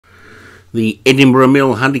The Edinburgh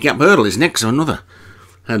Mill Handicap Hurdle is next, so another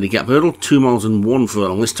handicap hurdle, 2 miles and 1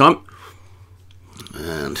 furlong this time.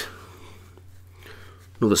 And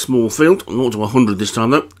another small field, 0 to 100 this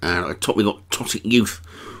time though. And at the top we got Tossic Youth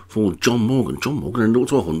for John Morgan. John Morgan and 0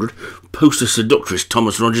 to 100. Poster Seductress,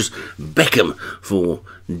 Thomas Rogers. Beckham for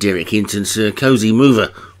Derek Hinton. Sir Cozy Mover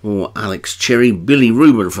for Alex Cherry. Billy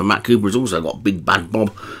Reuben for Matt Cooper has also got Big Bad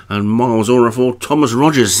Bob. And Miles Aura for Thomas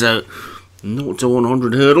Rogers. So 0 to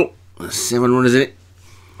 100 hurdle. 7 runners in it.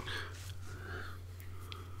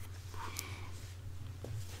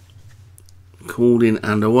 Called in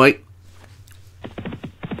and away.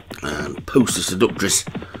 And Poster Seductress,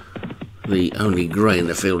 the only grey in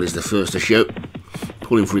the field, is the first to show.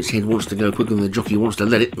 Pulling for its head, wants to go quicker than the jockey wants to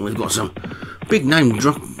let it. And we've got some big name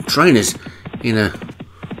trainers in a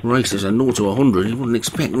race that's a 0 to 100. You wouldn't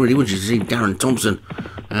expect, really, would you, to see Darren Thompson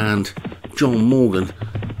and John Morgan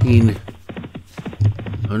in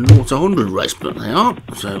a 0 to 100 race, but they are.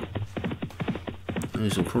 So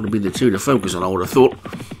those will probably be the two to focus on, I would have thought.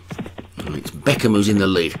 And it's Beckham who's in the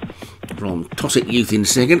lead, from Tossic Youth in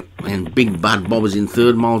second, and Big Bad Bob is in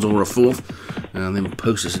third, Miles Aura fourth, and then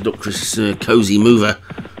Poster Seductress, Cozy Mover,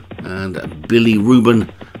 and Billy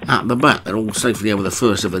Reuben at the back. They're all safely over the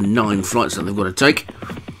first of the 9 flights that they've got to take.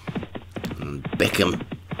 And Beckham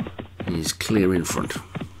is clear in front.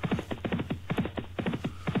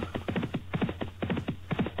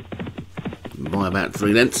 By about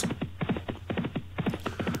 3 lengths.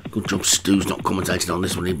 Good job Stu's not commentating on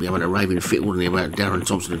this one. He'd be having a raving fit, wouldn't he, about Darren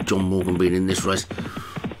Thompson and John Morgan being in this race.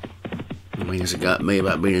 I mean, he has a go at me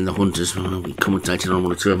about being in the Hunters. I'll be commentating on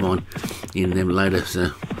 1 or 2 of mine in them later,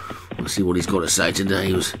 so we'll see what he's got to say today.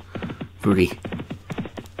 He was pretty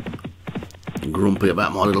grumpy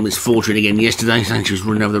about my little misfortune again yesterday, saying she was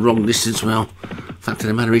running over the wrong distance. Well, fact of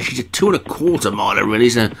the matter is, she's a 2 1/4 miler, really,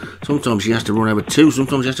 so sometimes she has to run over 2,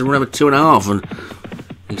 sometimes she has to run over 2 1/2, and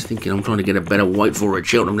he's thinking I'm trying to get a better weight for her at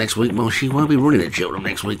Cheltenham next week. Well, she won't be running at Cheltenham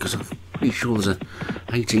next week, because I'm pretty sure there's an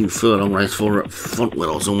 18 furlong race for her at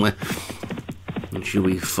Fontwell or somewhere, and she'll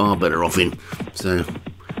be far better off in. So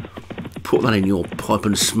put that in your pipe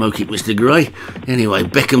and smoke it, Mr. Gray. Anyway,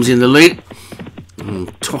 Beckham's in the lead.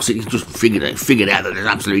 Toss it, he's just figured out that there's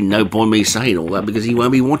absolutely no point me saying all that, because he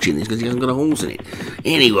won't be watching this, because he hasn't got a horse in it.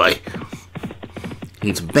 Anyway,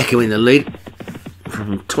 it's Beckham in the lead,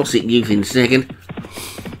 from Tossic Youth in second,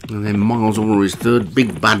 and then Miles Aura is third,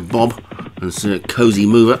 Big Bad Bob and Sir Cozy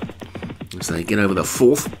Mover as they get over the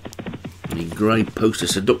fourth. The grey Poster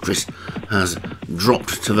Seductress has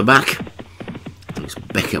dropped to the back. It's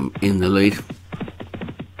Beckham in the lead.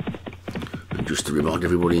 And just to remind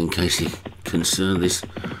everybody, in case you're concerned, this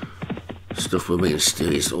stuff with me and Stu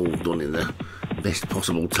is all done in the best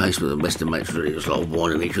possible taste, with the best of mates really just like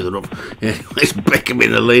winding each other up. Anyway, it's Beckham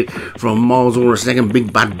in the lead, from Miles Aura second,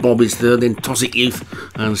 Big Bad Bob is third, then Tossic Youth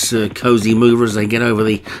and Sir Cozy Mover as they get over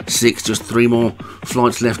the 6. Just 3 more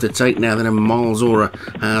flights left to take now. Then Miles Aura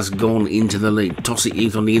has gone into the lead. Tossic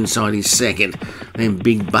Youth on the inside is second, then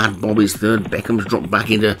Big Bad Bob is third. Beckham's dropped back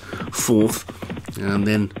into fourth, and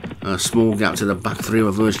then a small gap to the back 3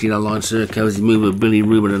 are virtually in a line. Sir Cozy Mover, Billy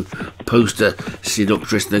Reuben and Poster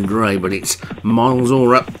Seductress the Grey, but it's Miles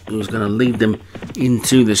Aura who's going to lead them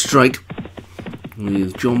into the straight,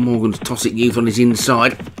 with John Morgan's Tossic Youth on his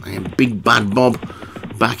inside, and Big Bad Bob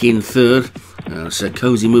back in third. Sir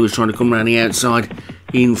Cozy Mover's trying to come around the outside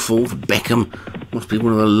in fourth. Beckham must be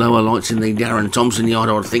one of the lower lights in the Darren Thompson yard,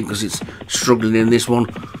 I would think, because it's struggling in this one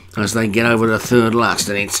as they get over the third last,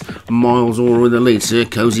 and it's Miles Aura in the lead. Sir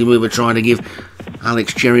Cozy Mover trying to give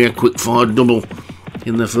Alex Cherry a quick fire double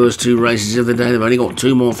in the first 2 races of the day. They've only got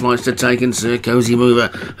 2 more flights to take, and Sir Cozy Mover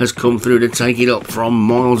has come through to take it up from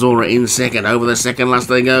Miles Aura in second. Over the second last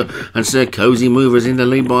they go, and Sir Cozy Mover's in the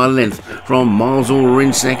lead by a length from Miles Aura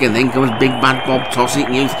in second. Then comes Big Bad Bob,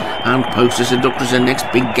 Tossic Youth and Poster Seductress. The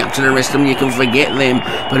next big gap to the rest of them, you can forget them,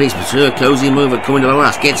 but it's Sir Cozy Mover coming to the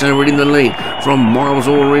last, gets over it in the lead from Miles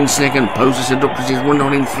Aura in second. Poster Seductress is running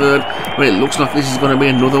on in third, but it looks like this is going to be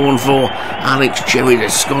another one for Alex Cherry, the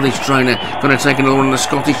Scottish trainer. Going to take another one on the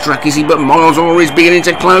Scottish track, is he? But Miles Aura is beginning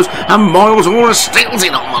to close, and Miles Aura steals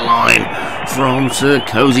it on the line from Sir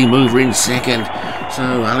Cozy Mover in second. So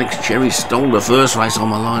Alex Cherry stole the first race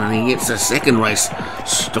on the line, and he gets the second race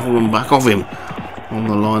stolen back off him on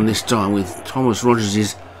the line this time, with Thomas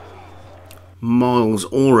Rogers' Miles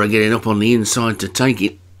Aura getting up on the inside to take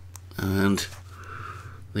it. And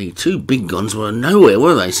the 2 big guns were nowhere,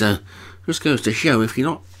 were they? So just goes to show, if you're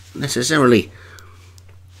not necessarily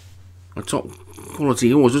a top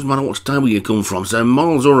quality horse, doesn't matter what stable you come from. So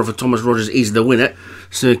Miles Aura for Thomas Rogers is the winner.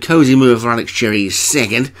 Sir Cozy Mover for Alex Cherry is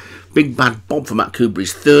second. Big Bad Bob for Matt Cooper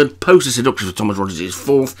is third. Poster Seduction for Thomas Rogers is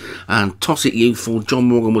fourth. And Toss It You for John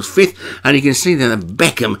Morgan was fifth. And you can see there that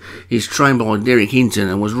Beckham is trained by Derek Hinton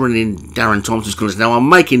and was running in Darren Thompson's colours. Now, I'm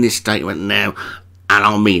making this statement now, and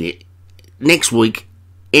I mean it. Next week,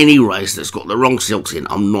 any race that's got the wrong silks in,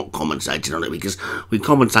 I'm not commentating on it, because we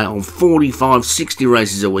commentate on 45, 60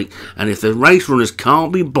 races a week, and if the race runners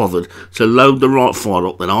can't be bothered to load the right fire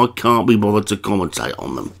up, then I can't be bothered to commentate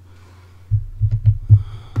on them.